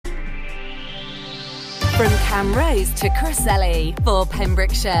From Camrose to Crossley for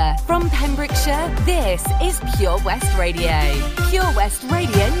Pembrokeshire. From Pembrokeshire, this is Pure West Radio. Pure West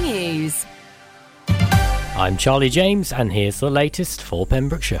Radio News. I'm Charlie James, and here's the latest for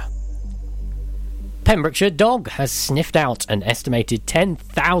Pembrokeshire. Pembrokeshire dog has sniffed out an estimated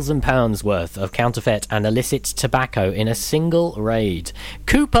 £10,000 worth of counterfeit and illicit tobacco in a single raid.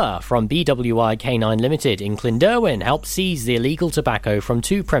 Cooper from BWI K9 Limited in Clynderwin helped seize the illegal tobacco from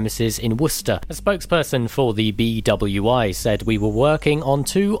two premises in Worcester. A spokesperson for the BWI said, "We were working on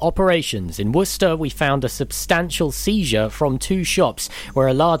two operations. In Worcester, we found a substantial seizure from two shops where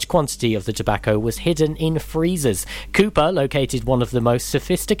a large quantity of the tobacco was hidden in freezers. Cooper located one of the most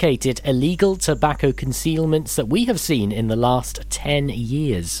sophisticated illegal tobacco concealments that we have seen in the last 10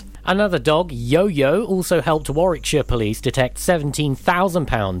 years. Another dog, Yo-Yo, also helped Warwickshire Police detect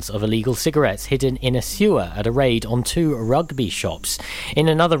 £17,000 of illegal cigarettes hidden in a sewer at a raid on two rugby shops. In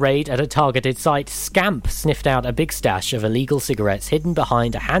another raid at a targeted site, Scamp sniffed out a big stash of illegal cigarettes hidden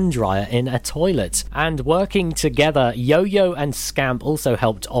behind a hand dryer in a toilet. And working together, Yo-Yo and Scamp also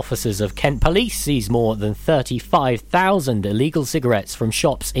helped officers of Kent Police seize more than 35,000 illegal cigarettes from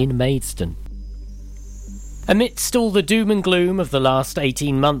shops in Maidstone. Amidst all the doom and gloom of the last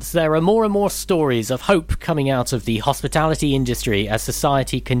 18 months, there are more and more stories of hope coming out of the hospitality industry as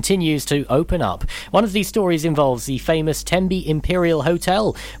society continues to open up. One of these stories involves the famous Tenby Imperial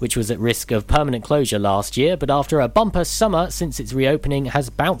Hotel, which was at risk of permanent closure last year, but after a bumper summer since its reopening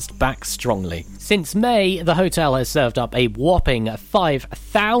has bounced back strongly. Since May, the hotel has served up a whopping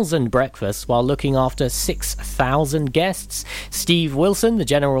 5,000 breakfasts while looking after 6,000 guests. Steve Wilson, the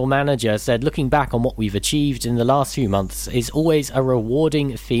general manager, said, "Looking back on what we've achieved in the last few months is always a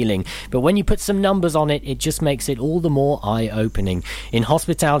rewarding feeling, but when you put some numbers on it, it just makes it all the more eye-opening. In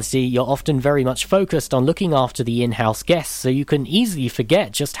hospitality, you're often very much focused on looking after the in-house guests, so you can easily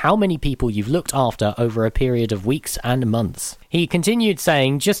forget just how many people you've looked after over a period of weeks and months." He continued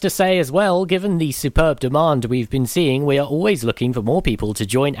saying, "Just to say as well, given the superb demand we've been seeing, we are always looking for more people to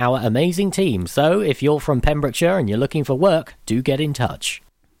join our amazing team, so if you're from Pembrokeshire and you're looking for work, do get in touch."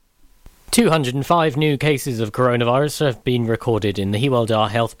 205 new cases of coronavirus have been recorded in the Hywel Dda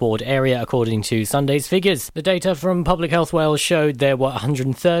Health Board area, according to Sunday's figures. The data from Public Health Wales showed there were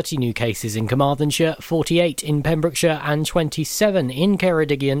 130 new cases in Carmarthenshire, 48 in Pembrokeshire and 27 in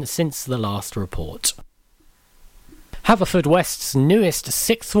Ceredigion since the last report. Haverfordwest's newest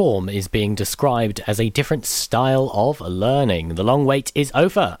sixth form is being described as a different style of learning. The long wait is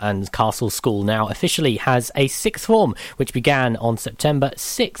over, and Castle School now officially has a sixth form, which began on September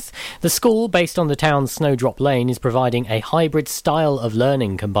 6th. The school, based on the town's Snowdrop Lane, is providing a hybrid style of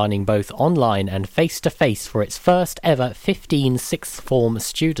learning, combining both online and face-to-face for its first ever 15 sixth form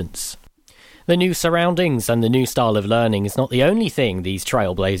students. The new surroundings and the new style of learning is not the only thing these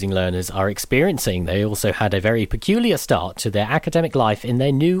trailblazing learners are experiencing. They also had a very peculiar start to their academic life in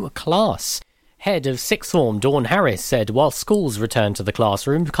their new class. Head of Sixth Form Dawn Harris said, "While schools returned to the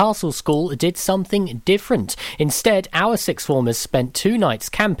classroom, Castle School did something different. Instead, our Sixth Formers spent 2 nights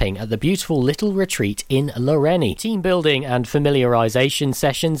camping at the beautiful little retreat in Loreni. Team building and familiarisation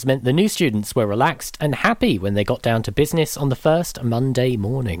sessions meant the new students were relaxed and happy when they got down to business on the first Monday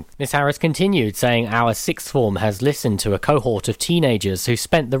morning." Ms Harris continued, saying, "Our Sixth Form has listened to a cohort of teenagers who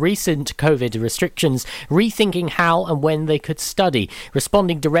spent the recent COVID restrictions rethinking how and when they could study,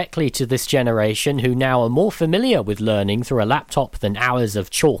 responding directly to this generation who now are more familiar with learning through a laptop than hours of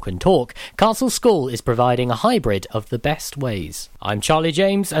chalk and talk. Castle School is providing a hybrid of the best ways." I'm Charlie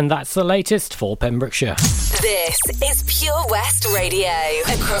James, and that's the latest for Pembrokeshire. This is Pure West Radio.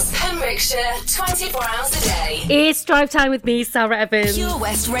 Across Pembrokeshire, 24 hours a day. It's Drive Time with me, Sara Evans. Pure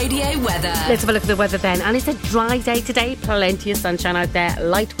West Radio weather. Let's have a look at the weather then. And it's a dry day today. Plenty of sunshine out there.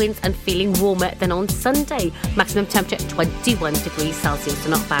 Light winds and feeling warmer than on Sunday. Maximum temperature 21 degrees Celsius,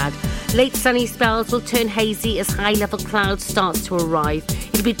 so not bad. Late sunny spells will turn hazy as high-level clouds start to arrive.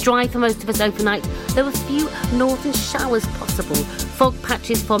 It'll be dry for most of us overnight, though a few northern showers possible. Fog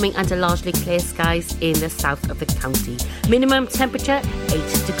patches forming under largely clear skies in the south of the county. Minimum temperature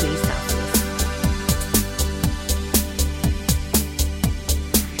 8 degrees Celsius.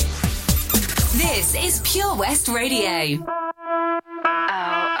 This is Pure West Radio.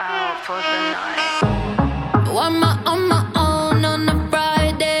 Out for the night. On my own on a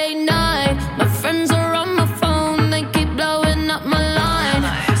Friday night. My friends are on my phone, they keep blowing up my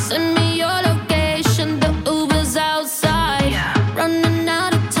line. Send me your location, the Uber's outside. Running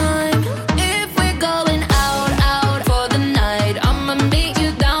out of time. If we're going out for the night, I'ma meet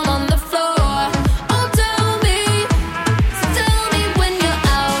you down on the floor. Oh, tell me when you're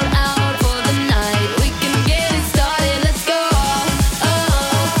out for the night. We can get it started, let's go.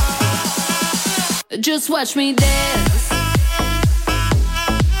 Just watch me dance.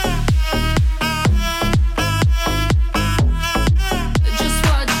 Just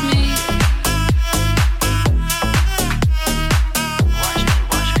watch me. Watch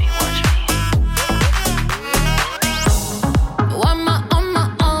me. On my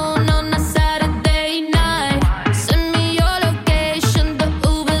own on a Saturday night. Send me your location, the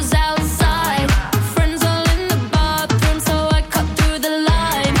Uber's outside. Friends all in the bathroom, so I cut through the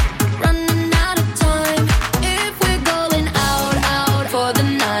line. Running out of time. If we're going out for the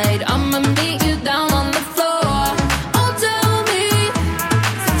night, I'ma meet you down on the floor. Oh, tell me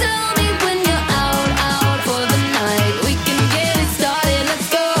when you're out for the night. We can get it started, let's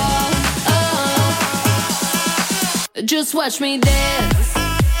go. Just watch me dance.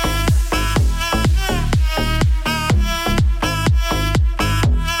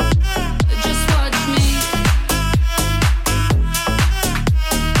 Just watch me.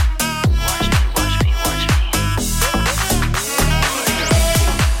 Watch me.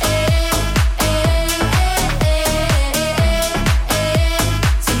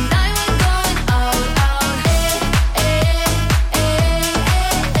 Tonight we're going out.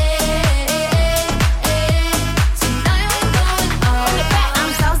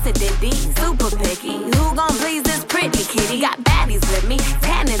 I'm so addicted, super picky. Who gon' please this pretty kitty? Got baddies with me,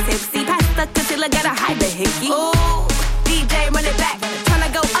 tan and tipsy. Pass the concealer, gotta hide the hickey. Ooh, DJ run it back,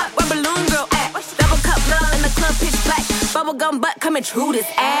 tryna go up where balloon girl at. Double cup love in the club, pitch black. Bubblegum butt coming true this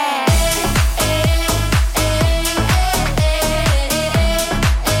ass.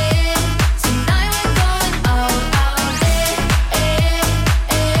 Tonight we're going out.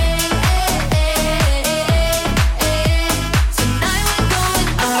 Tonight we're going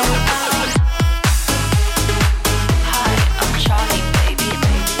out. Hi, I'm Charlie, baby.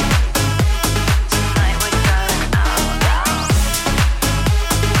 Tonight we're going out.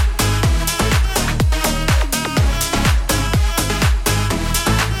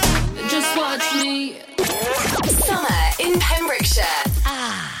 Just watch me. Summer in Pembrokeshire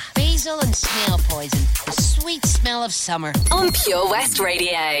Basil and snail poison. The sweet smell of summer. on Pure West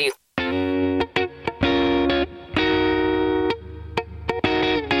Radio. I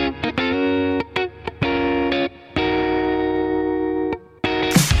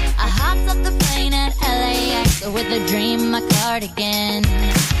hopped off the plane at LAX with a dream, my cardigan.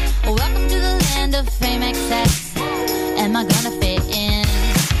 Welcome to the land of fame excess. Am I gonna fit in?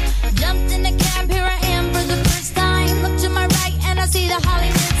 Jumped in the cab, here I am for the first time. Look to my right and I see the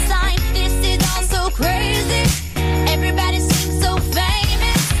Hollywood sign. This is all so crazy. Everybody seems so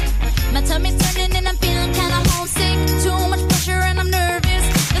famous. My tummy's turning and I'm feeling kinda homesick. Too much pressure and I'm nervous.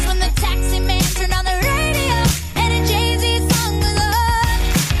 That's when the taxi man turned on the radio and a Jay-Z song was on.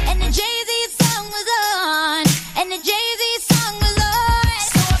 And the Jay-Z song was on. And the Jay-Z song was on.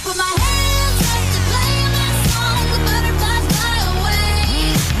 So I put my hands up to play my song. The butterflies fly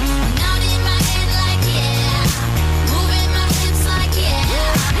away. Nodding in my head like yeah. Moving my hips like yeah.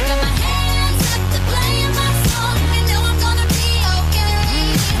 Got my hands up to play my song. And know I'm gonna be okay.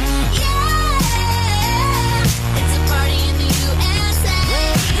 Yeah. It's a party in the USA.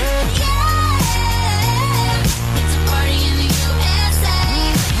 Yeah. It's a party in the USA.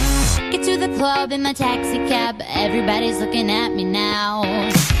 Get to the club in my taxi cab. Everybody's looking at me now.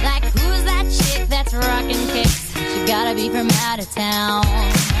 Like, who's that chick that's rocking kicks? She gotta be from out of town.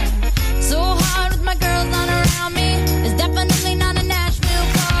 So hard with my girls not around me. It's definitely not a Nashville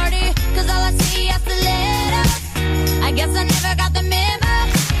party. Cause all I see is the letters. I guess I never got the memo.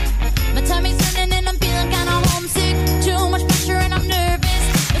 My tummy's turning and I'm feeling kinda homesick. Too much pressure and I'm nervous.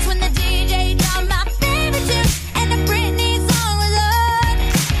 That's when the DJ dropped my favorite tune. And the Britney song was on.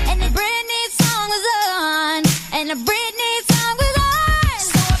 And the Britney song was on. And the Britney song was on.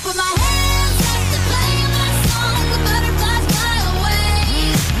 So I put my hands up to play my song. The butterflies fly away.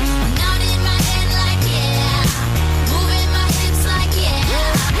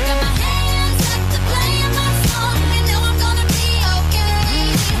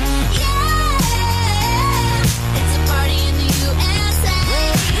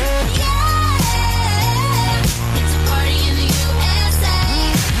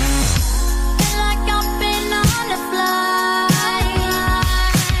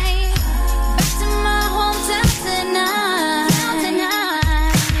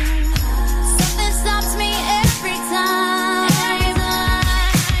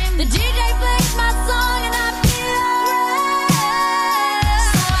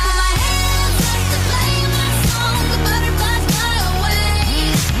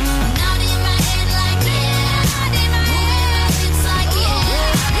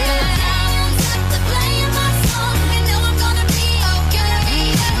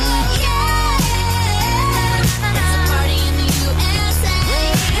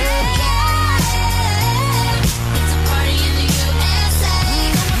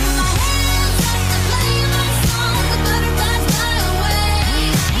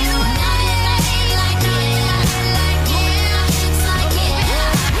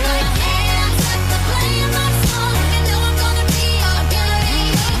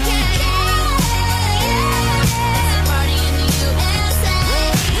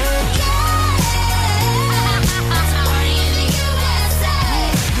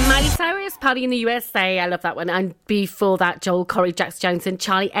 Party in the USA. I love that one. And before that, Joel Corey, Jax Jones and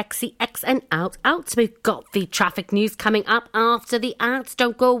Charlie XCX and Out. We've got the traffic news coming up after the ads.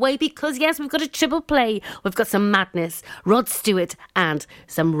 Don't go away because, yes, we've got a triple play. We've got some madness, Rod Stewart and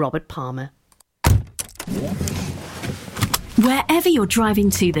some Robert Palmer. Wherever you're driving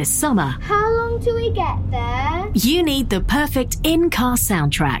to this summer, how long till we get there? You need the perfect in-car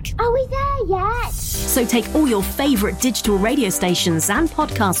soundtrack. Are we there yet? So take all your favourite digital radio stations and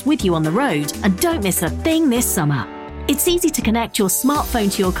podcasts with you on the road and don't miss a thing this summer. It's easy to connect your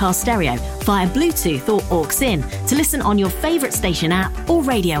smartphone to your car stereo via Bluetooth or aux-in to listen on your favourite station app or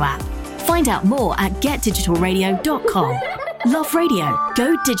radio app. Find out more at getdigitalradio.com. Love radio.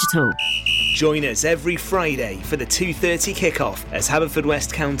 Go digital. Join us every Friday for the 2:30 kickoff as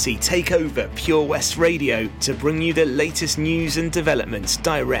Haverfordwest County take over Pure West Radio to bring you the latest news and developments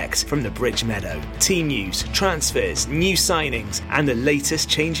direct from the Bridge Meadow. Team news, transfers, new signings and the latest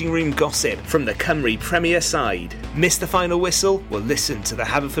changing room gossip from the Cymru Premier side. Miss the final whistle? Well, listen to the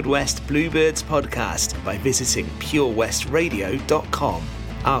Haverfordwest Bluebirds podcast by visiting purewestradio.com.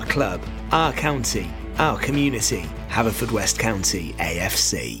 Our club, our county, our community. Haverfordwest County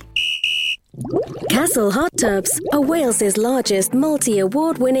AFC. Castle Hot Tubs are Wales's largest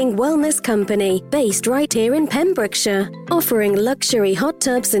multi-award-winning wellness company based right here in Pembrokeshire, offering luxury hot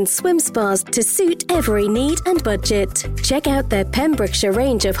tubs and swim spas to suit every need and budget. Check out their Pembrokeshire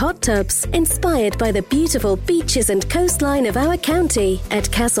range of hot tubs inspired by the beautiful beaches and coastline of our county at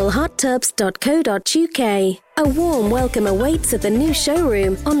castlehottubs.co.uk. A warm welcome awaits at the new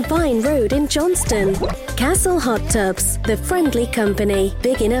showroom on Vine Road in Johnston. Castle Hot Tubs, the friendly company,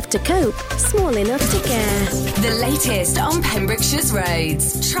 big enough to cope, small enough to care. The latest on Pembrokeshire's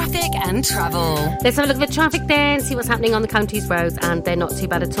roads, traffic and travel. Let's have a look at the traffic then, see what's happening on the county's roads, and they're not too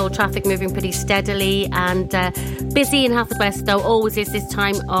bad at all. Traffic moving pretty steadily and busy in Haverfordwest, though always is this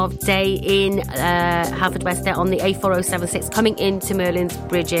time of day in Haverfordwest there on the A4076 coming into Merlin's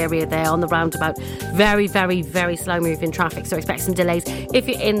Bridge area there on the roundabout. Very, very, very slow moving traffic, so expect some delays if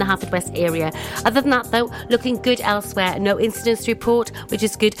you're in the Haverfordwest area. Other than that, though, looking good elsewhere. No incidents to report, which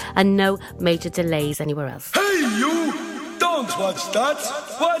is good, and no major delays anywhere else. Hey, you! Don't watch that!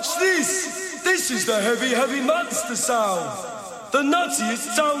 Watch this! This is the heavy, heavy monster sound! The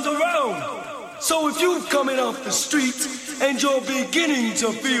nuttiest sound around! So if you're coming off the street and you're beginning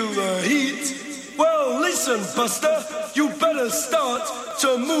to feel the heat, well, listen, Buster, you better start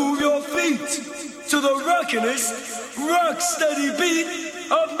to move your feet to the rockinest, rock-steady beat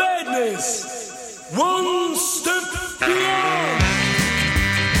of madness. One step beyond.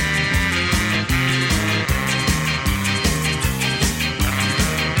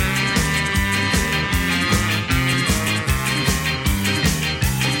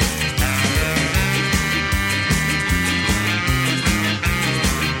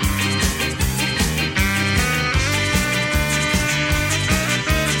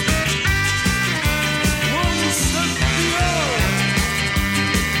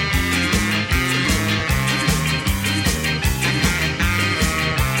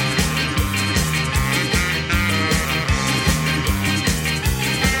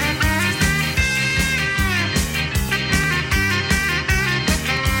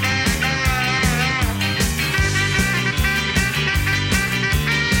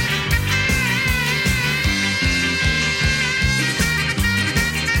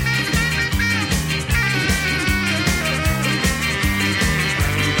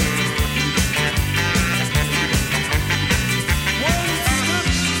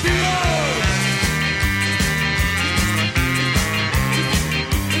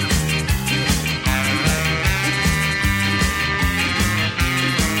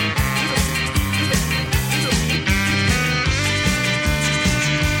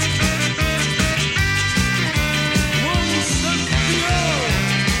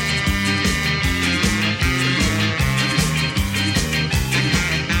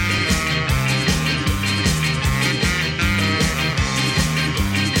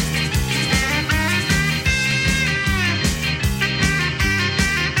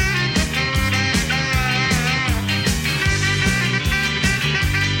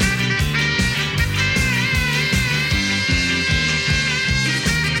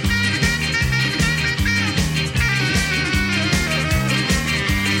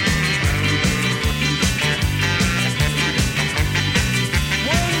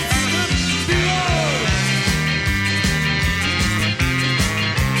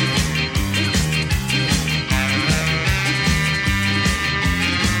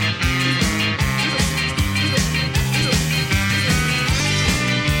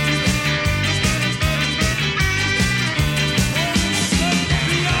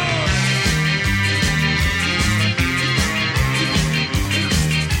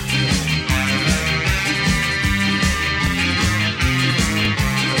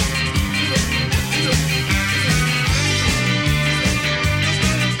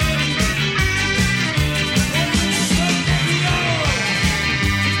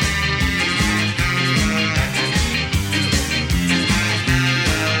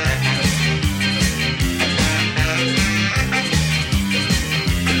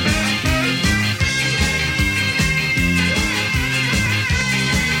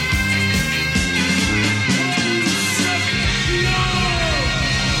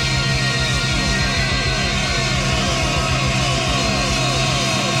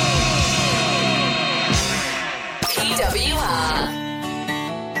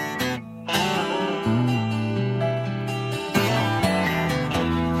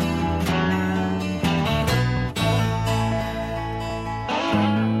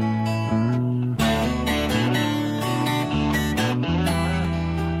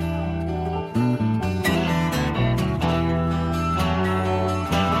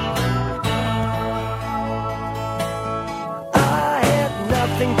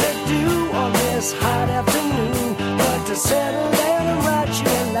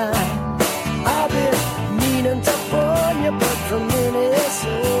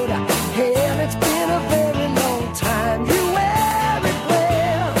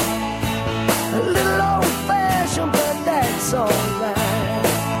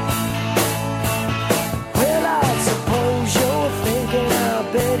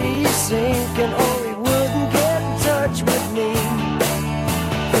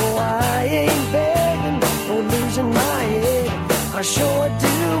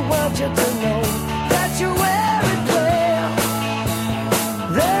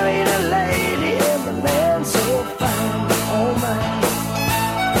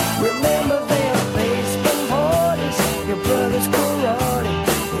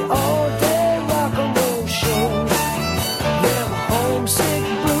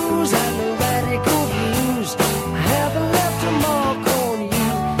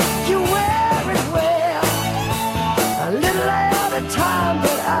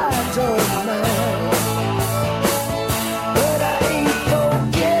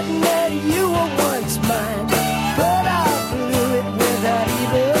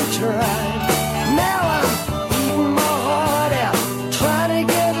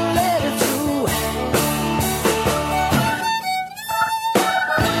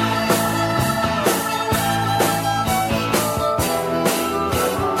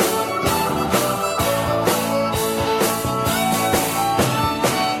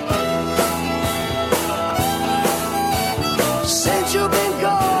 and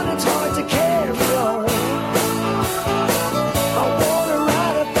gone, it's hard to carry on. I wanna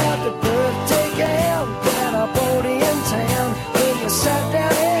write about the birthday gown that I bought in town. When you sat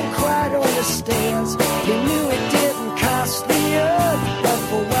down and cried on the stairs, you knew it didn't cost the earth, but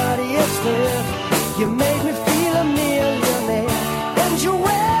for what it's worth, you made me feel a millionaire, and you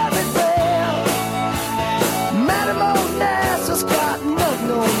wear it well. Madam Old Nass has got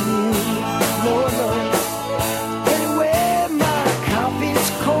nothing on you, no, no. Anyway, my coffee's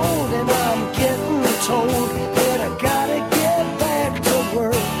cold and I'm getting told that I gotta get back to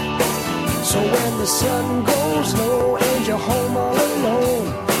work. So when the sun goes low and you're home all alone,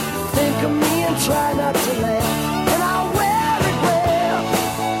 think of me and try not to laugh, and I'll wear it well.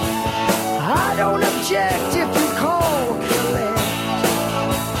 I don't object if you call collect,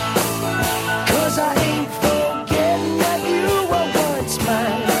 'cause I ain't forgetting that you were once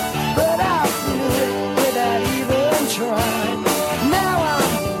mine, but I blew it without even trying. Now I'm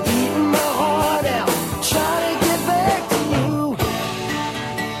beating my heart out, trying to get back to you.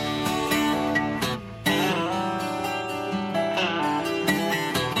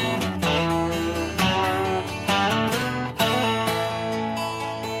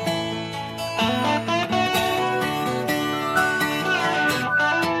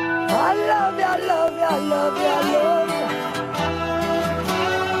 I love you, I love you, I love you, I love you.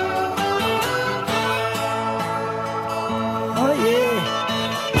 Oh yeah.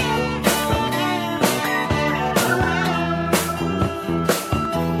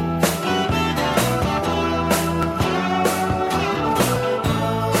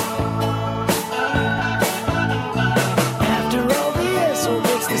 After all this,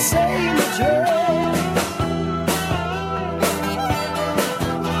 oh, it's the same address.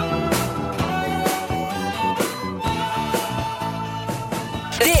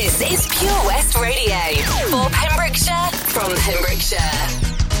 This is Pure West Radio for Pembrokeshire from Pembrokeshire.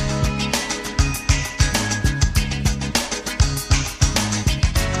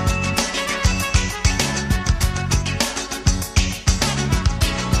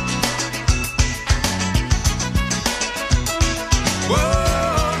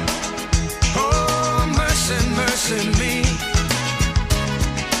 Oh, mercy, mercy me.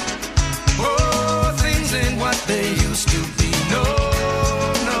 Oh, things ain't what they used to be. No,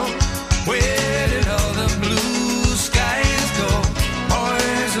 no. Where did all the blue skies go? Or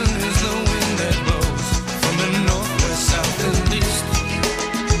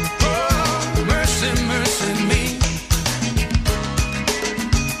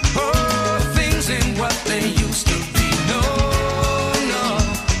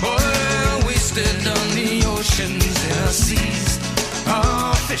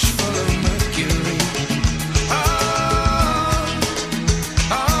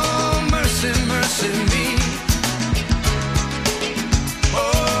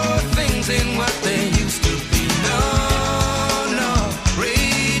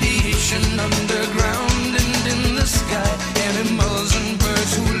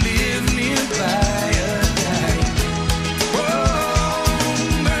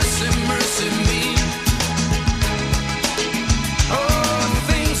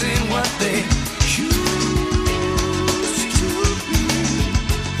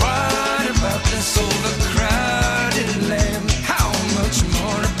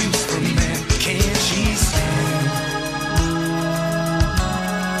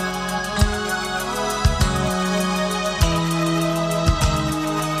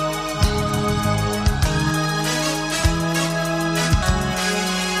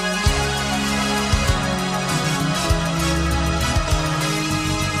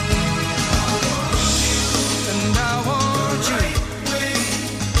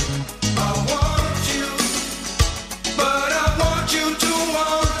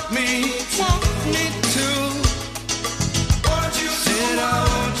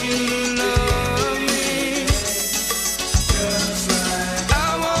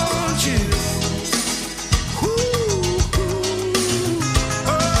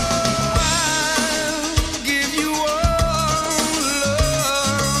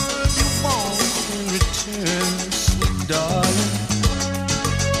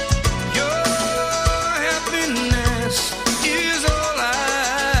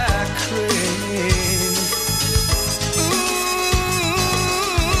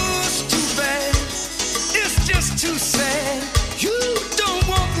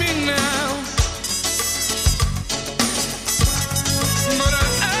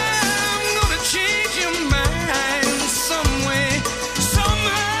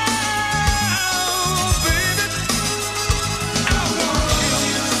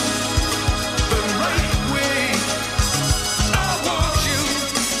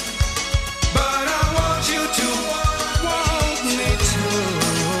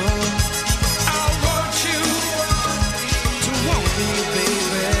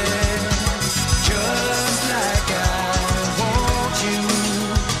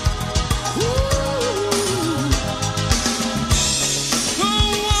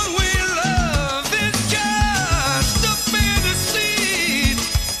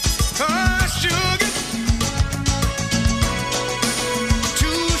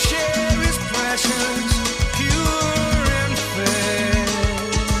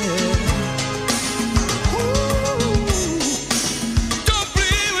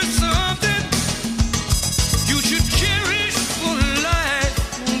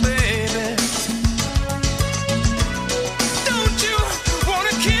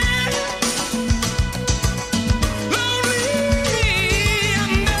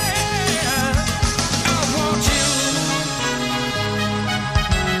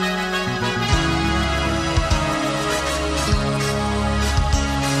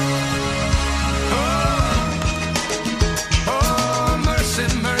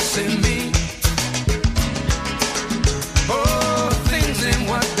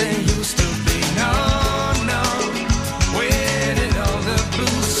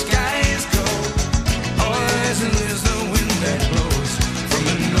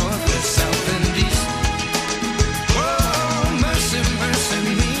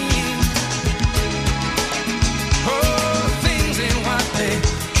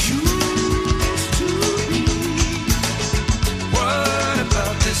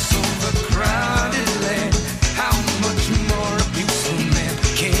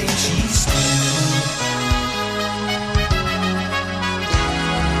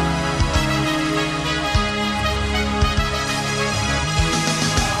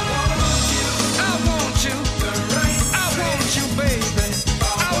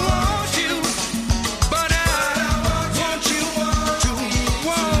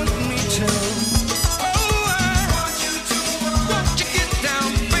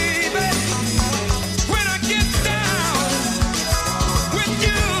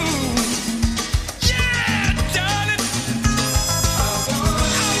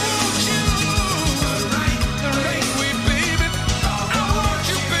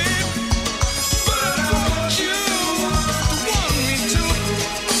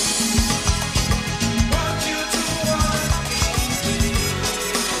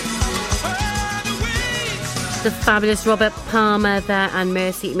The fabulous Robert Palmer there and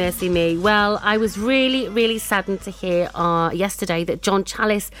Mercy, Mercy Me. Well, I was really, really saddened to hear yesterday that John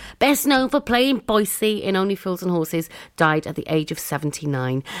Challis, best known for playing Boise in Only Fools and Horses, died at the age of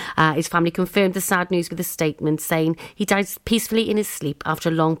 79. His family confirmed the sad news with a statement saying he died peacefully in his sleep after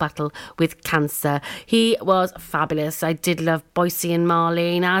a long battle with cancer. He was fabulous. I did love Boise and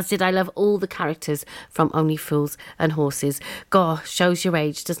Marlene, as did I love all the characters from Only Fools and Horses. Gosh, shows your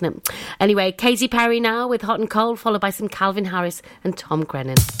age, doesn't it? Anyway, Katy Perry now with Hot and Cold, followed by some Calvin Harris and Tom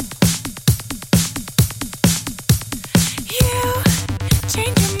Grennan. You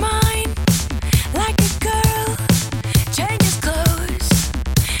change your mind like a girl changes clothes.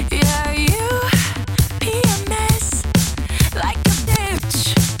 Yeah, you be a mess like a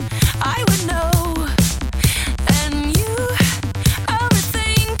bitch. I would know. And you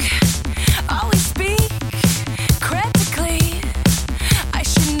overthink, always speak critically. I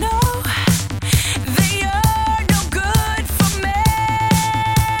should know.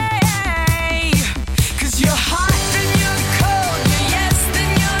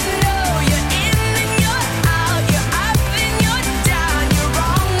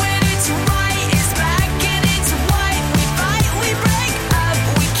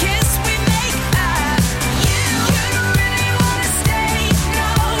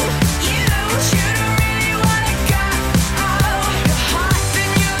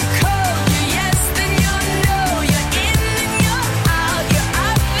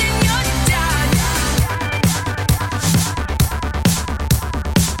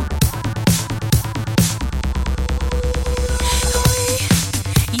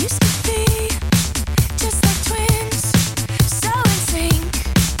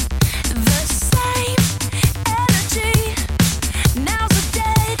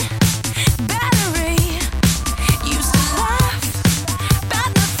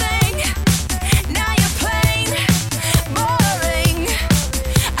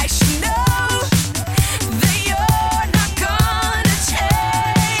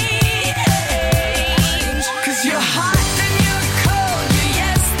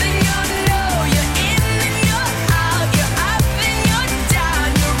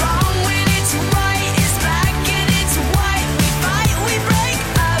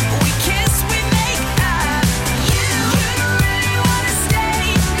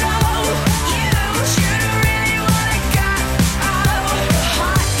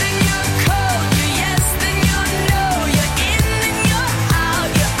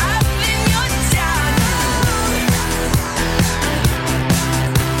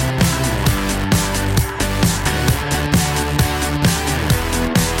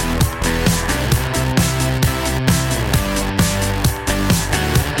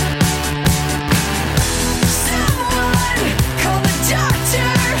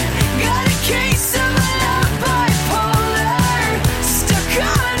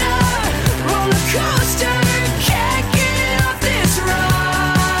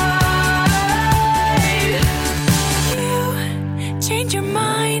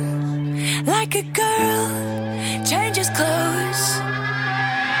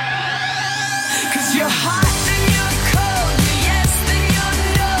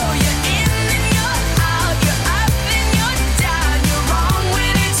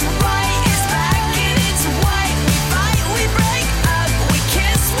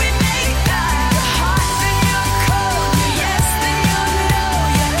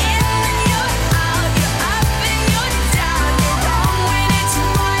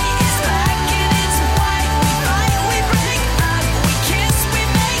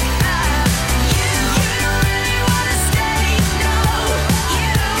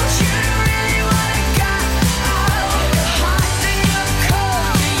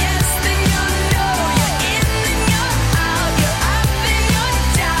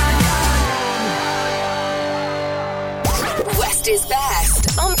 Is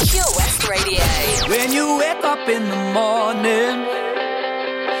best on Pure West Radio. When you wake up in the morning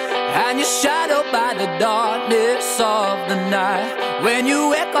and you're shadowed by the darkness of the night. When you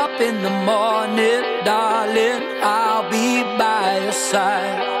wake up in the morning, darling, I'll be by your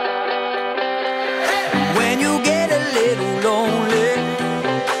side. When you get a little lonely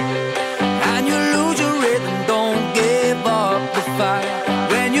and you lose your rhythm, don't give up the fight.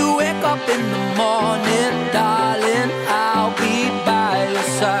 When you wake up in the morning, darling, I'll be by your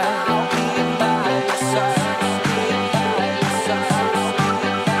side. I'll be by your side.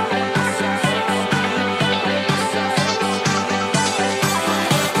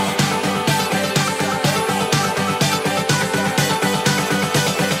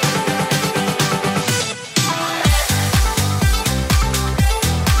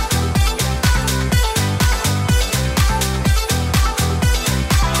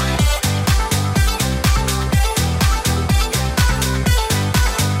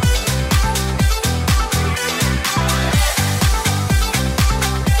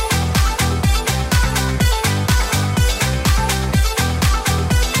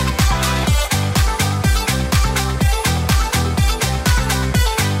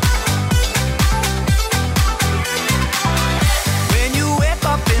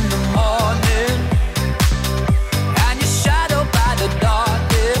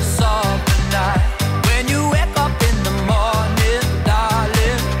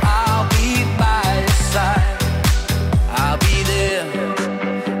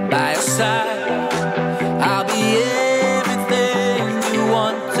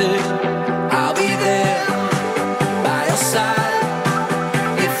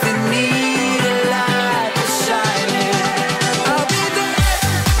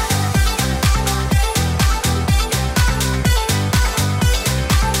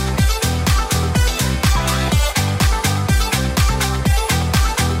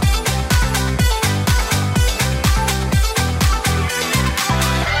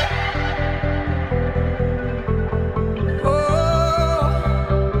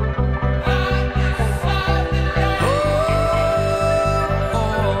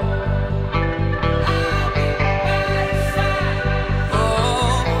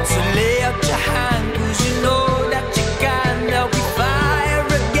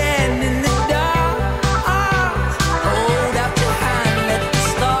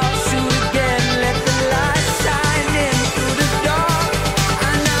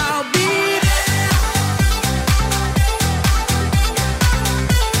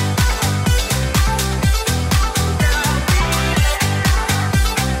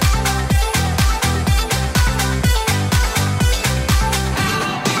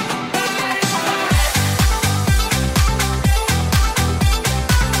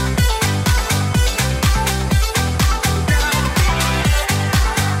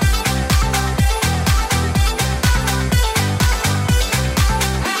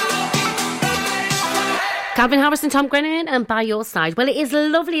 Calvin Harris and Tom Grennan, and By Your Side. Well, it is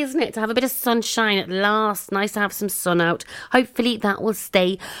lovely, isn't it, to have a bit of sunshine at last. Nice to have some sun out. Hopefully that will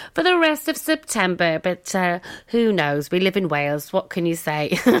stay for the rest of September, but who knows? We live in Wales. What can you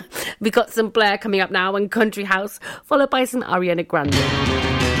say? We've got some Blair coming up now and Country House, followed by some Ariana Grande.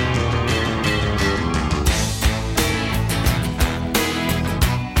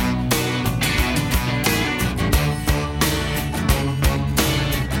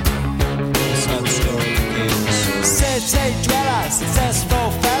 City dweller, successful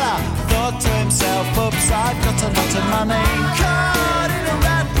fella, thought to himself, oops, I've got a lot of money. Caught in a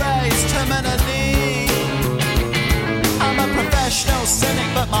rat race, terminally. I'm a professional cynic,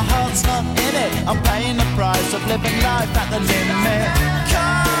 but my heart's not in it. I'm paying the price of living life at the limit.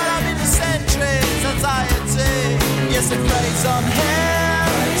 Caught up in the centuries, anxiety. Yes, it preys on him.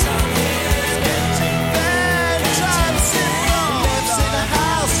 Empty bed, transient. Lives in a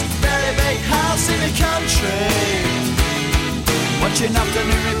house, very big house in the country. Watching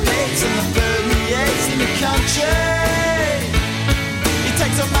afternoon repeats and the food he eats in the country. He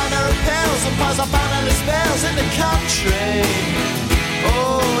takes a manner of pills and piles up analyst bills in the country.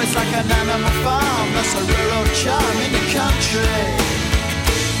 Oh, it's like an animal farm, that's a rural charm in the country.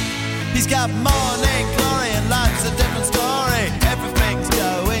 He's got morning glory and life's a different story. Everything's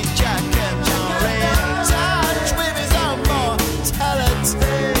going Jack and Jory, in touch with his own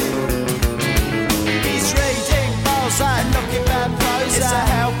mortality. He's reading Mozart, looking bad prose. It's a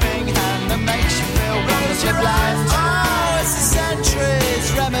helping hand that makes you feel wonderfully blind. Oh, it's a century's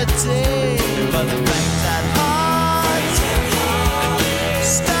remedy for the faint at heart.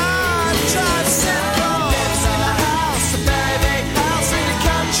 Star tricycle lives in a house, a very big house in the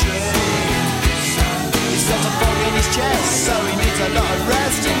country. He's got a fog in his chest, so he needs a lot of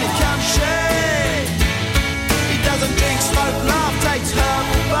rest in the country. He doesn't drink, smoke, laugh, takes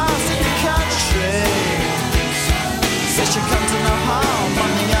herbal baths in the country. Says you come to no harm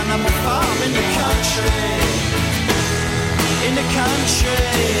on the animal farm in the country. In the country.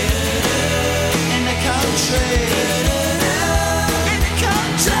 In the country. In the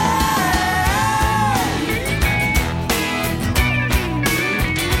country.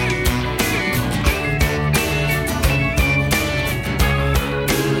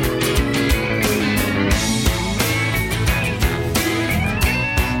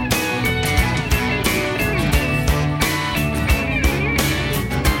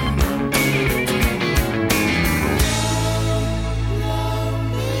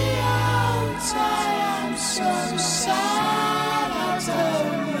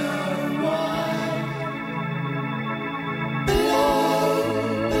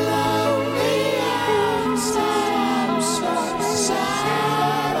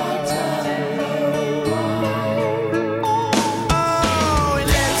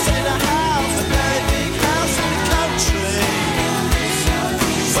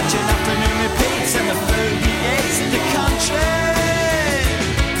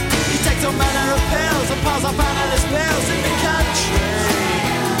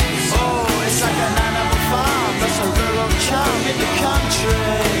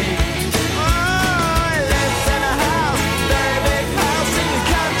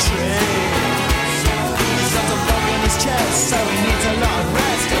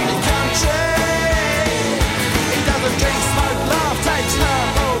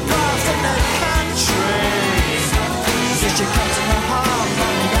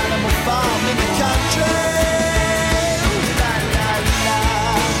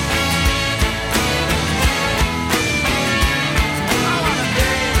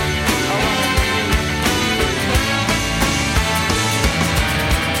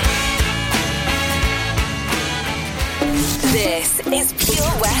 This is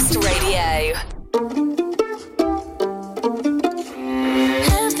Pure West Radio.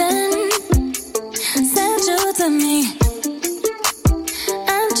 Heaven sent you to me.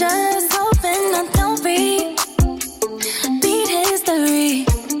 I'm just hoping I don't repeat history.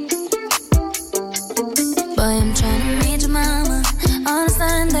 Boy, I'm trying to reach your mama on a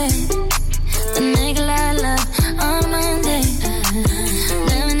Sunday. The nigga I love on a Monday.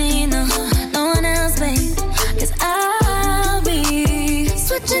 Never need no one else, babe. 'Cause I'll be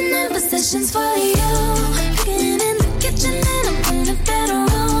switching up positions for you. Cooking in the kitchen and I'm in the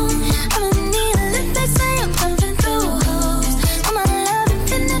bedroom. I don't need a lift, they say I'm coming through holes. All my love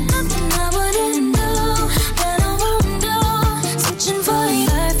infinite, nothing I wouldn't do, that I won't do. Switching for you,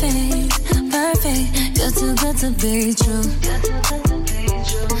 perfect, good to be true.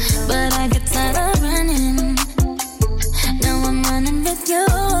 But I get tired of running. Now I'm running with you.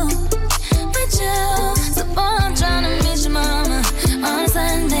 So boy, I'm trying to meet your mama on a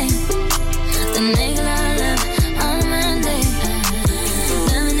Sunday. The nigga I love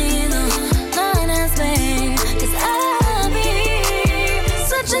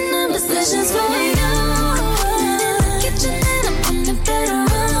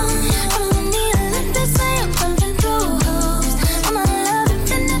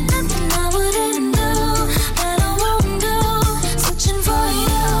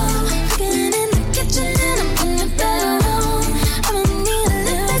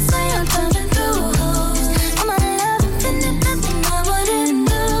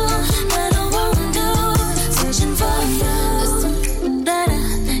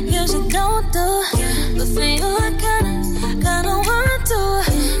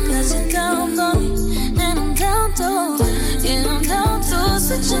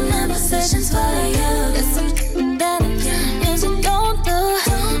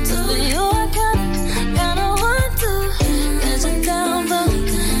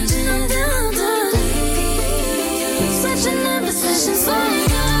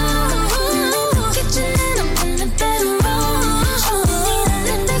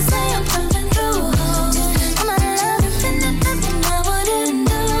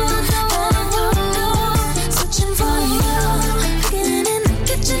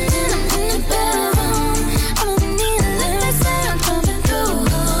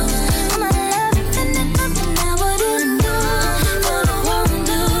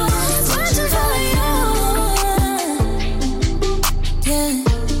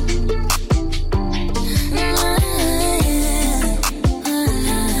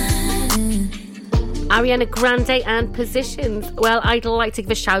Ariana Grande and Positions. Well, I'd like to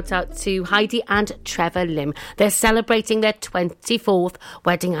give a shout out to Heidi and Trevor Lim. They're celebrating their 24th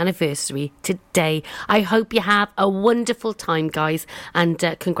wedding anniversary today. I hope you have a wonderful time, guys, and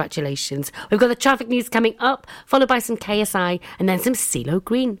congratulations. We've got the traffic news coming up, followed by some KSI and then some CeeLo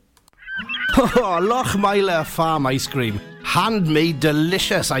Green. Oh, Lochmeyler Farm Ice Cream. Handmade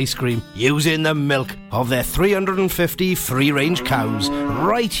delicious ice cream using the milk of their 350 free-range cows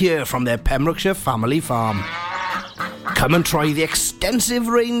right here from their Pembrokeshire family farm. Come and try the extensive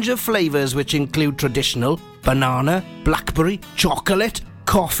range of flavours which include traditional, banana, blackberry, chocolate,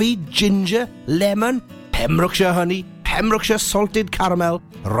 coffee, ginger, lemon, Pembrokeshire honey, Pembrokeshire salted caramel,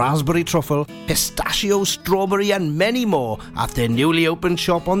 raspberry truffle, pistachio, strawberry and many more at their newly opened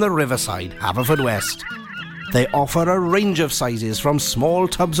shop on the Riverside, Haverfordwest. They offer a range of sizes from small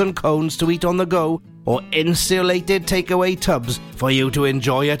tubs and cones to eat on the go or insulated takeaway tubs for you to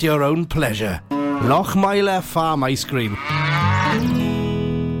enjoy at your own pleasure. Lochmeyler Farm Ice Cream.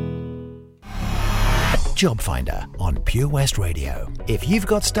 Job Finder on Pure West Radio. If you've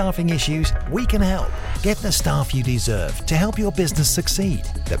got staffing issues, we can help. Get the staff you deserve to help your business succeed.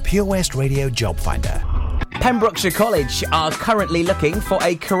 The Pure West Radio Job Finder. Pembrokeshire College are currently looking for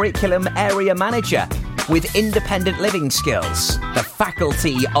a curriculum area manager with independent living skills. The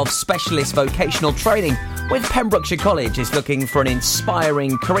Faculty of Specialist Vocational Training with Pembrokeshire College is looking for an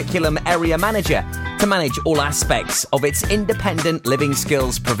inspiring curriculum area manager to manage all aspects of its independent living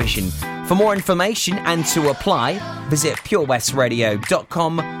skills provision. For more information and to apply, visit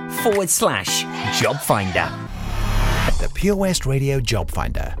purewestradio.com/job finder. The Pure West Radio Job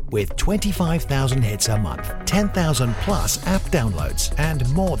Finder, with 25,000 hits a month, 10,000 plus app downloads, and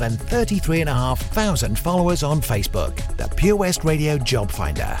more than 33,500 followers on Facebook. The Pure West Radio Job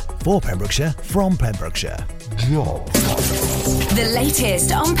Finder, for Pembrokeshire, from Pembrokeshire. Job. The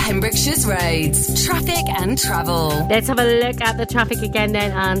latest on Pembrokeshire's roads, traffic and travel. Let's have a look at the traffic again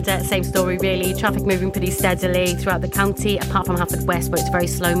then, and same story really. Traffic moving pretty steadily throughout the county, apart from Haverfordwest where it's very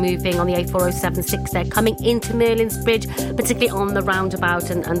slow moving on the A4076 there, coming into Merlin's Bridge, particularly on the roundabout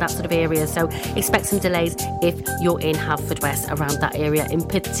and that sort of area. So expect some delays if you're in Haverfordwest around that area in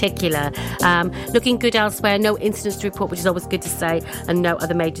particular. Looking good elsewhere, no incidents to report, which is always good to say, and no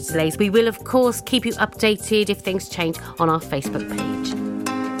other major delays. We will of course keep you updated if things change on our Facebook page.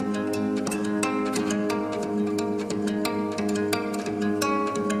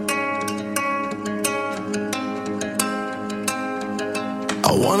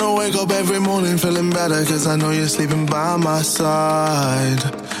 I wanna wake up every morning feeling better, cause I know you're sleeping by my side.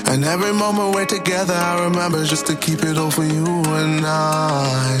 And every moment we're together I remember just to keep it all for you and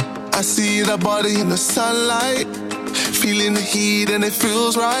I see that body in the sunlight, feeling the heat and it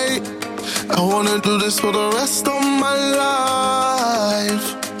feels right. I wanna do this for the rest of my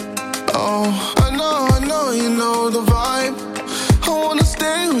life. Oh, I know, you know the vibe. I wanna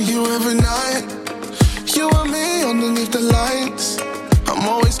stay with you every night. You and me underneath the lights. I'm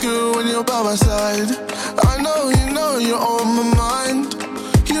always good when you're by my side. I know, you know, you're on my mind.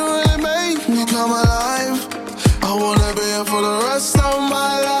 You really make me come alive. I wanna be here for the rest of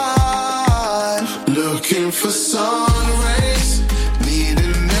my life. Looking for sun rays,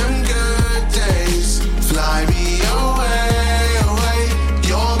 needing them good days. Fly me away, away,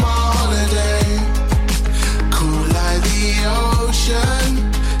 you're my holiday. Cool like the ocean,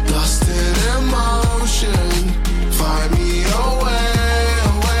 lost in emotion. Find me away.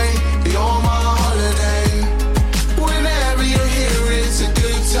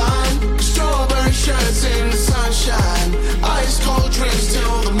 Shirts in the sunshine, ice cold drinks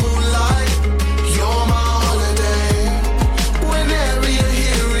till the moonlight. You're my holiday. Whenever you're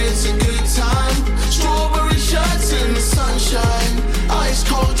here, it's a good time. Strawberry shirts in the sunshine, ice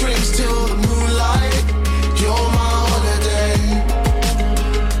cold drinks till the moonlight. You're my holiday.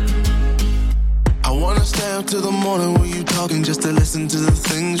 I wanna stay up till the morning with you talking, just to listen to the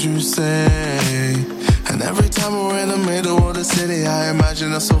things you say. And every time we're in the middle of the city, I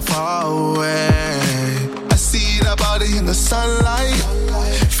imagine us so far away. I see that body in the sunlight,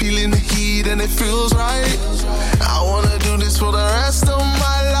 feeling the heat and it feels right. I wanna do this for the rest of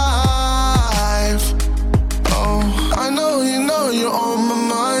my life. Oh, I know, you know, you're on my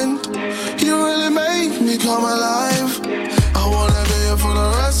mind. You really make me come alive. I wanna be here for the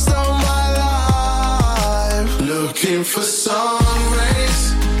rest of my life. Looking for sun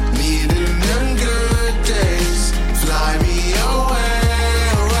rays, needing them good days. Fly me away,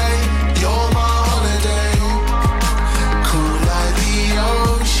 away, you're my holiday. Cool like the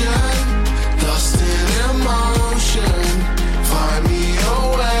ocean, lost in emotion. Find me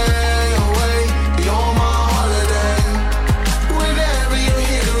away, away, you're my holiday. Whenever you're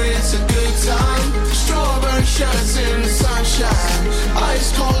here, it's a good time.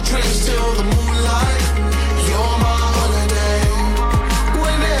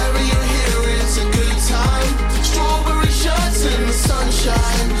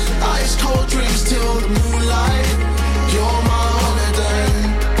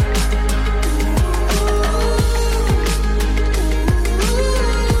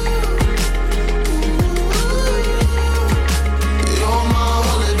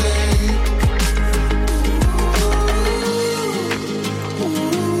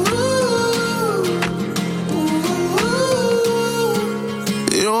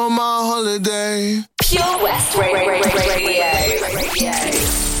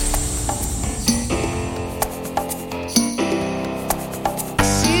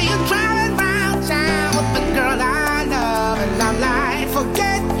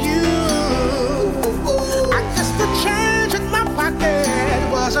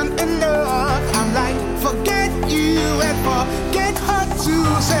 wasn't enough. I'm like, forget you and forget her too.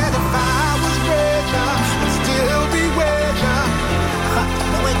 Said if I was richer, I'd still be richer. But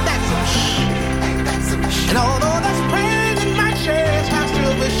wait, that's some shit. And although there's pain in my chest, I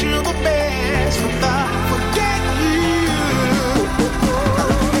still wish you the best. But forget you.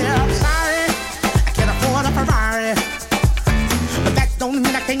 Yeah, I'm sorry, I can't afford a Ferrari, but that don't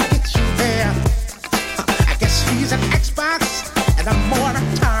mean I can't get you there. I guess he's an Xbox and I'm more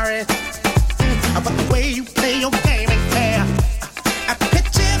Atari. But the way you play your game ain't fair. I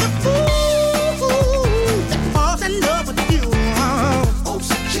picture the fool that falls in love with you. Oops,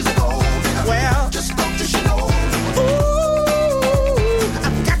 she's a gold digger. Well, just don't you know. Ooh,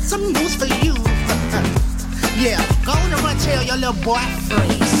 I've got some news for you. Yeah, go on and run tell your little boy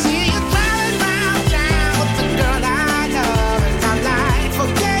free. See you driving round town with the girl I love, and I'm like,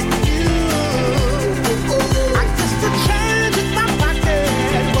 forget you. I guess the change in my pocket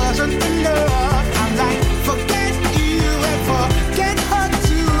wasn't enough. I'm like, forget you and forget her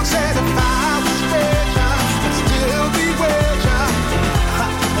too. Said if I was richer, I'd still be richer.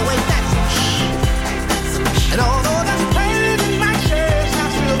 But wait, that's some shit. And although there's pain in my chest, I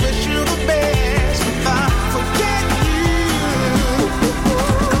still wish you the best. But forget you.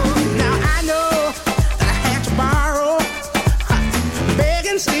 Now I know that I had to borrow, beg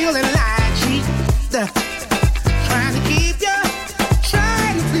and steal and lie, cheat, trying to keep you,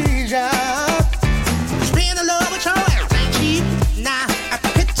 trying to please you. Just being in love with your ass ain't cheap. Now I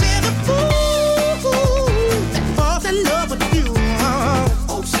picture the fool that falls in love with you.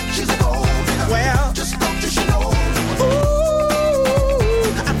 Oops, she's a gold digger. Well, just don't you know.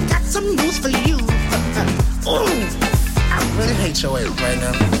 Ooh, I've got some news for you. Ooh, I really hate your ass right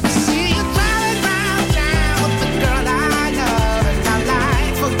now. See you driving round town with the girl I love, and I'm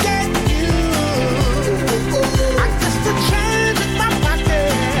like, forget you. I guess the change in my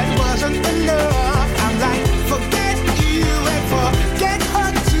pocket wasn't enough. I'm like, forget you and forget her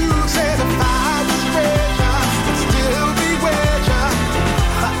too. Said if I was richer, I'd still be richer.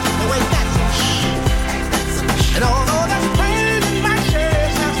 But wait, that's some shit. And although there's pain in my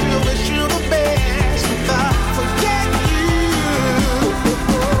chest, I still wish you the best. But forget you.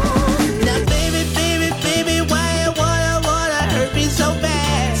 Now, baby, baby, baby, why you wanna hurt me so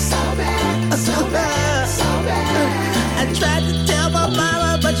bad? So bad, so bad, so bad. I tried to tell my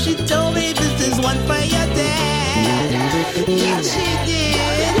mama, but she told me this is one for your dad. Yeah, she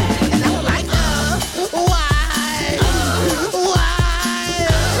did. And I'm like, why?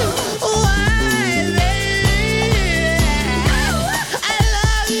 Why, baby? I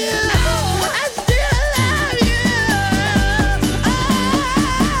love you. I still love you.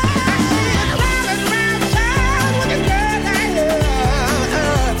 Driving round town with a girl I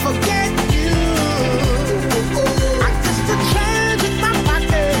love. Forget you. I guess the change in my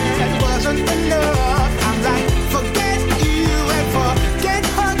pocket wasn't enough. I'm like, forget you and forget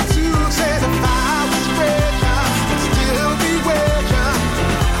her too. Said if I was richer, I'd still be richer.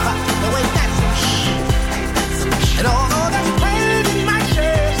 But wait, that's some shit. And although there's pain in my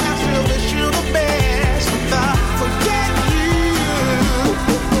chest, I still wish you the best. But forget you.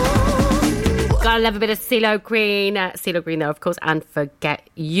 Gotta love a bit of CeeLo Green. CeeLo Green there, of course, and Forget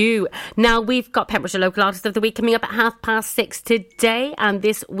You. Now, we've got Pembrokeshire Local Artist of the Week coming up at 6:30 today. And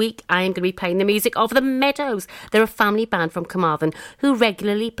this week, I am going to be playing the music of The Meadows. They're a family band from Carmarthen who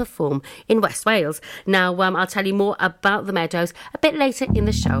regularly perform in West Wales. Now, I'll tell you more about The Meadows a bit later in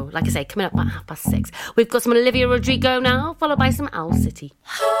the show. Like I say, coming up at 6:30. We've got some Olivia Rodrigo now, followed by some Owl City.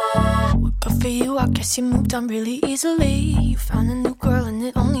 Good for you, I guess you moved on really easily. You found a new girl and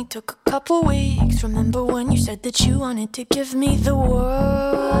it only took a couple weeks. Remember when you said that you wanted to give me the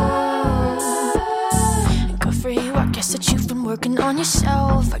world? And good for you, I guess that you've been working on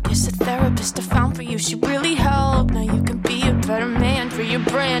yourself. I guess the therapist I found for you should really help. Now you can be a better man for your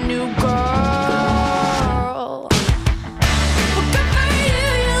brand new girl. Well, good for you,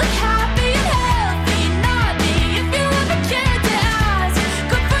 you look happy and healthy. Not me, if you ever cared to ask.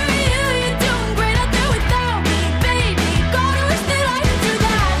 Good for you, you're doing great out there without me, baby. Gotta wish that I could do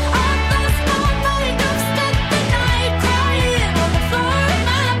that. I've lost my mind, I've spent the night crying on the floor of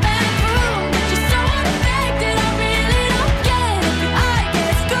my bedroom. But you're so unaffected, I really don't get it. I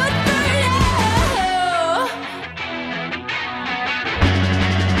guess good for you.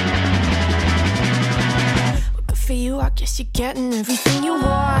 Good for you, I guess you're getting everything you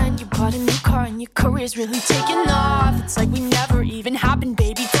want. You bought a new car and your career's really taking off. It's like we never even happened,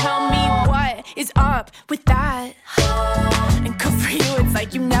 baby. Tell me what is up with that. And good for you, it's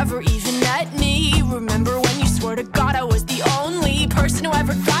like you never even met me. Remember when you swore to God I was the only person who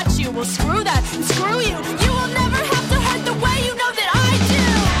ever got you? Well, screw that and screw you. You will never have to hurt the way you know that I do.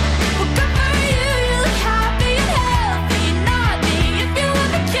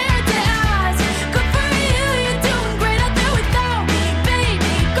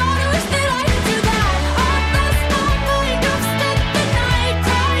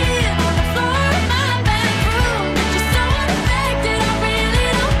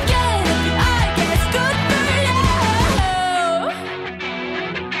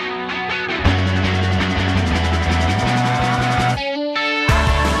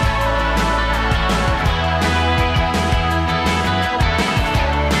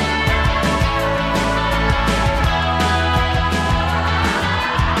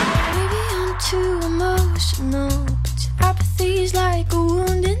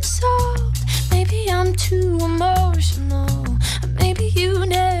 too emotional. Maybe you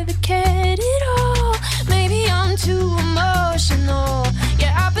never cared at all. Maybe I'm too emotional.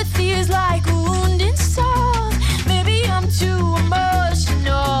 Yeah, apathy is like a wounded soul. Maybe I'm too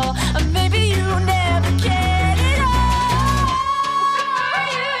emotional. Maybe you never cared at all. For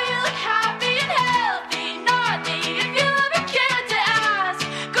you, you look happy and healthy. Not me, if you ever cared to ask.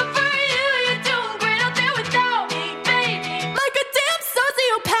 Good for you, you're doing great out there without me, baby. Like a damn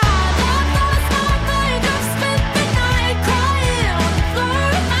sociopath. I've lost my mind. I've spent the night crying on the floor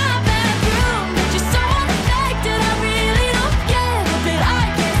of my bedroom. But you're so unaffected, I really don't get it. But I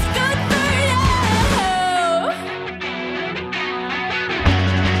guess good for you.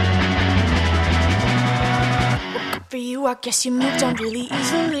 For you, I guess you moved on really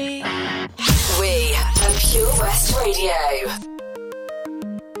easily. We are Pure West Radio.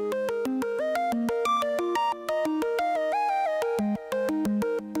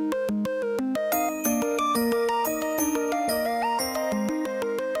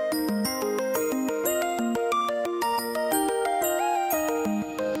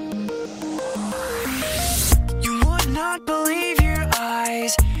 You would not believe your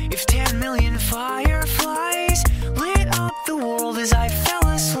eyes if 10 million fireflies lit up the world as I fell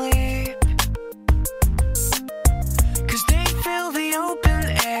asleep. 'Cause they fill the open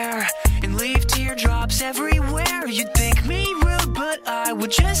air and leave teardrops everywhere. You'd think me rude, but I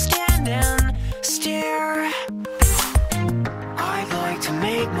would just stand and stare. I'd like to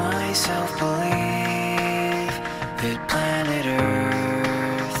make myself believe that planet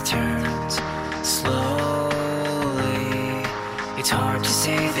Earth turns slowly. It's hard to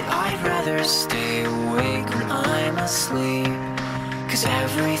say that I'd rather stay awake when I'm asleep. 'Cause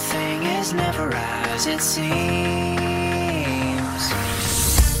everything is never as it seems.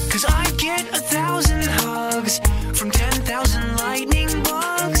 'Cause I get 1,000 hugs from 10,000 lightning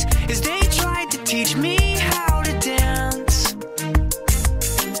bugs as they tried to teach me how to dance.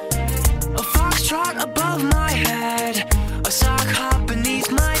 A foxtrot above my head, a sock hop beneath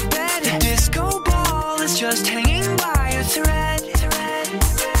my bed. A disco ball is just hanging by a thread.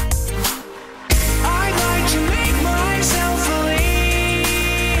 I'd like to make myself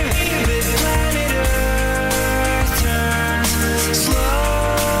believe that planet Earth turns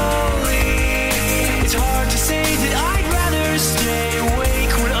slowly. It's hard to say that I'd rather stay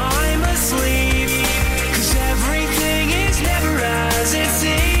awake when I'm asleep. 'Cause everything is never as it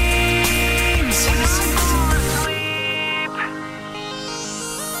seems.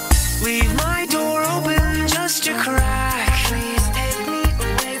 Leave my door open just a crack. Please take me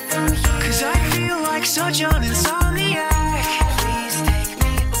away from here. 'Cause I feel like such an insomniac. Please take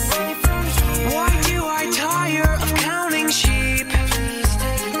me away from here. Why do I tire of counting sheep? Please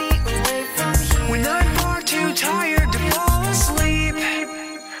take me away from here. When I'm far too tired to fall asleep.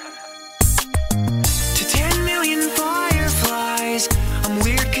 To 10 million fireflies, I'm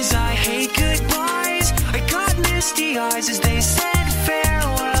weird 'cause I hate goodbyes. I got misty eyes as they said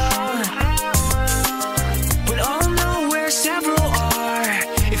farewell. But I'll know where several are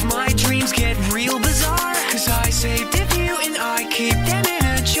if my dreams get real bizarre. 'Cause I saved a few and I keep them in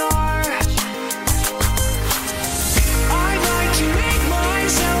a jar. I'd like to make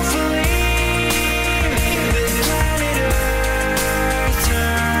myself believe that planet Earth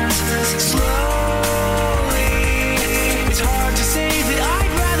turns slowly. It's hard to say that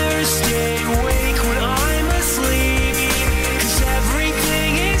I'd rather stay awake when I'm asleep. 'Cause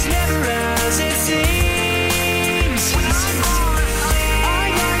everything is never as it seems.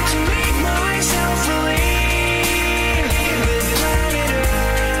 I'd like to make myself believe that planet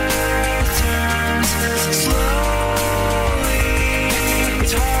Earth turns slowly.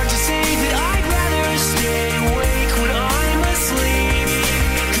 It's hard to say that I'd rather stay awake when I'm asleep.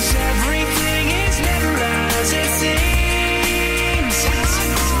 'Cause everything is never as it seems.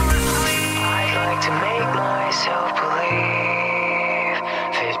 I'd like to make myself believe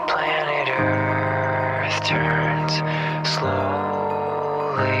that planet Earth turns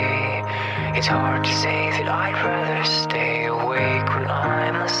slowly. It's hard to say that I'd rather stay awake when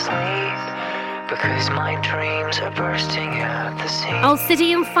I'm asleep. Because my dreams are bursting at the seams. Old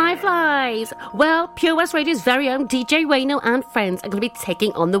City and Fireflies. Well, Pure West Radio's very own DJ Wayno and friends are going to be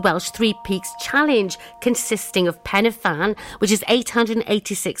taking on the Welsh Three Peaks Challenge, consisting of Pen y Fan, which is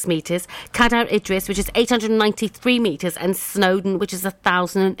 886 metres, Cadair Idris, which is 893 metres, and Snowdon, which is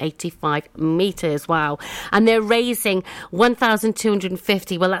 1,085 metres. Wow. And they're raising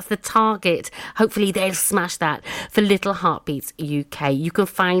 1,250. Well, that's the target. Hopefully they'll smash that for Little Heartbeats UK. You can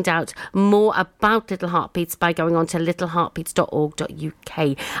find out more about about Little Heartbeats by going on to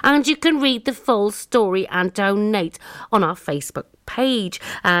littleheartbeats.org.uk. And you can read the full story and donate on our Facebook page.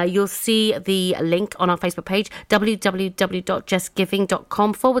 You'll see the link on our Facebook page,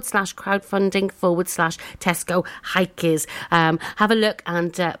 www.justgiving.com/crowdfunding/Tesco Hikers. Have a look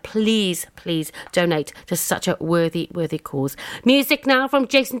and please donate to such a worthy cause. Music now from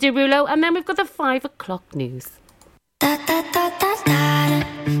Jason Derulo, and then we've got the 5 o'clock news.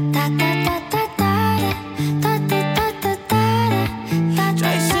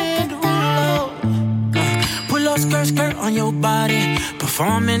 Skirt on your body,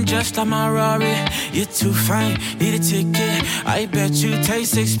 performing just like my Rari. You're too fine, need a ticket. I bet you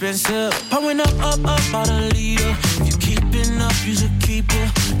taste expensive. Pouring up out a leader. If you keeping up, you should keep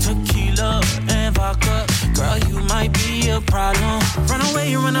it. Tequila and vodka, girl, you might be a problem. Run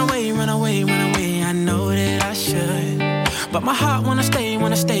away. I know that I should, but my heart wanna stay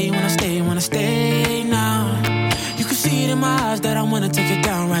now. You can see it in my eyes that I wanna take it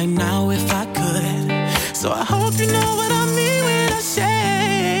down right now if I could. So I hope you know what I mean when I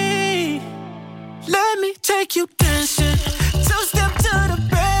say, let me take you dancing. 2-step to the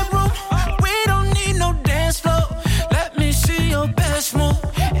bedroom. We don't need no dance floor. Let me see your best move.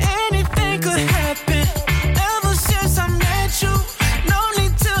 Anything could happen. Ever since I met you, no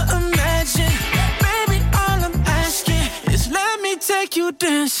need to imagine. Baby, all I'm asking is let me take you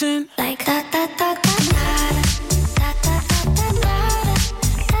dancing. Like that.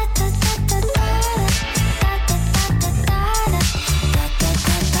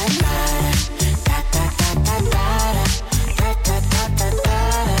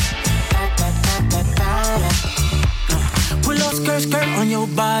 Skirt on your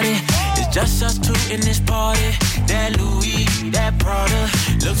body. It's just us two in this party. That Louis, that Prada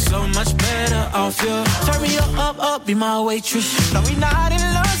looks so much better off you. Turn me up, be my waitress. No, we not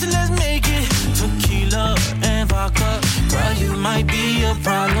in love, so let's make it. Tequila and vodka, girl, you might be a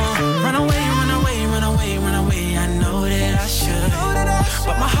problem. Run away. I know that I should,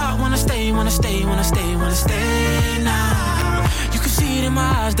 but my heart wanna stay now. You can see it in my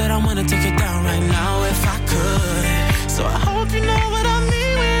eyes that I wanna take it down right now if I could. So I hope you know what I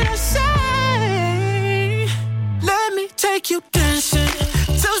mean when I say, let me take you dancing.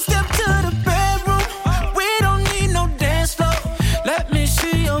 2-step to the bedroom. We don't need no dance floor. Let me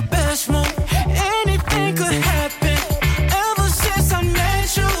see your best move. Anything could happen. Ever since I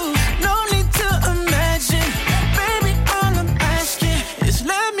met you, no need to imagine. Baby, all I'm asking is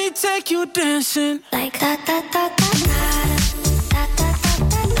let me take you dancing. Like that.